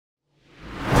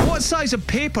What size of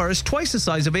paper is twice the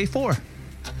size of A4?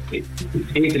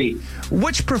 A3.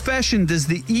 Which profession does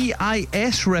the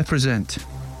EIS represent?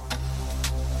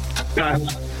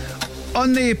 Pass.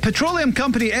 On the petroleum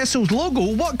company Esso's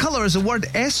logo, what colour is the word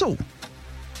Esso?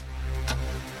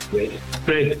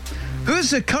 Red.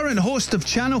 Who's the current host of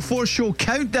Channel 4 show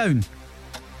Countdown?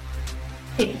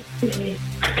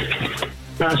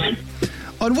 Pass.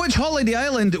 On which holiday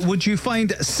island would you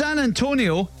find San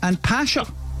Antonio and Pasha?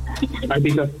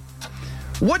 Ibiza.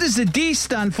 What does the D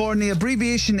stand for in the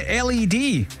abbreviation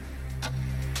LED?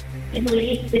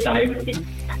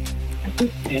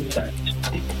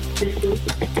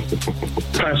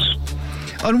 Pass.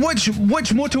 On which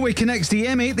motorway connects the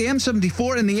M8, the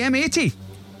M74 and the M80?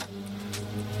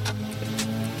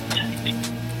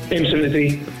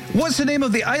 M73. What's the name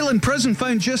of the island prison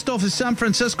found just off the San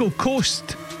Francisco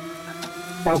coast?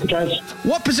 Alcatraz.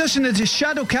 What position is the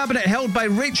shadow cabinet held by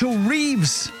Rachel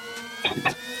Reeves?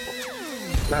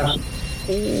 Pass.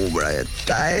 Oh, we're out of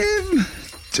time.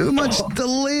 Too much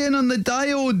delaying on the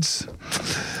diodes.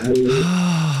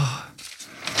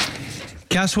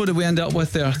 Cass, what did we end up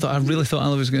with there? I really thought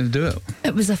Ali was going to do it.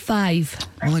 It was a 5.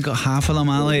 Only got half of them,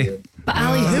 Ali. But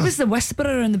Ali, who was the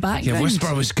whisperer in the background? Yeah,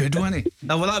 Whisper was good, wasn't he?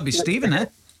 Oh, well, that'd be Stephen, eh?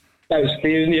 That was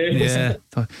Stephen, yeah.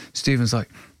 Yeah. Stephen's like,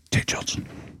 Jay Johnson.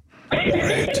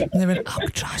 Red. And they went,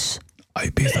 Alcatraz.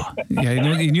 Ibiza.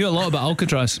 Yeah, he knew a lot about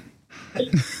Alcatraz.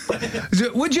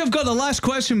 Would you have got the last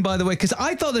question, by the way? Because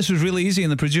I thought this was really easy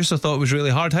and the producer thought it was really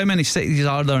hard. How many cities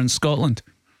are there in Scotland?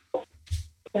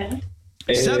 7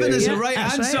 is the right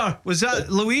answer. Right. Was that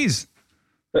Louise?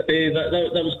 That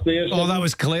was Claire. Oh, that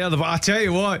was Claire. But I tell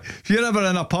you what, if you're ever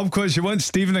in a pub quiz, you want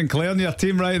Stephen and Claire in your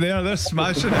team right there. They're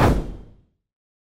smashing it.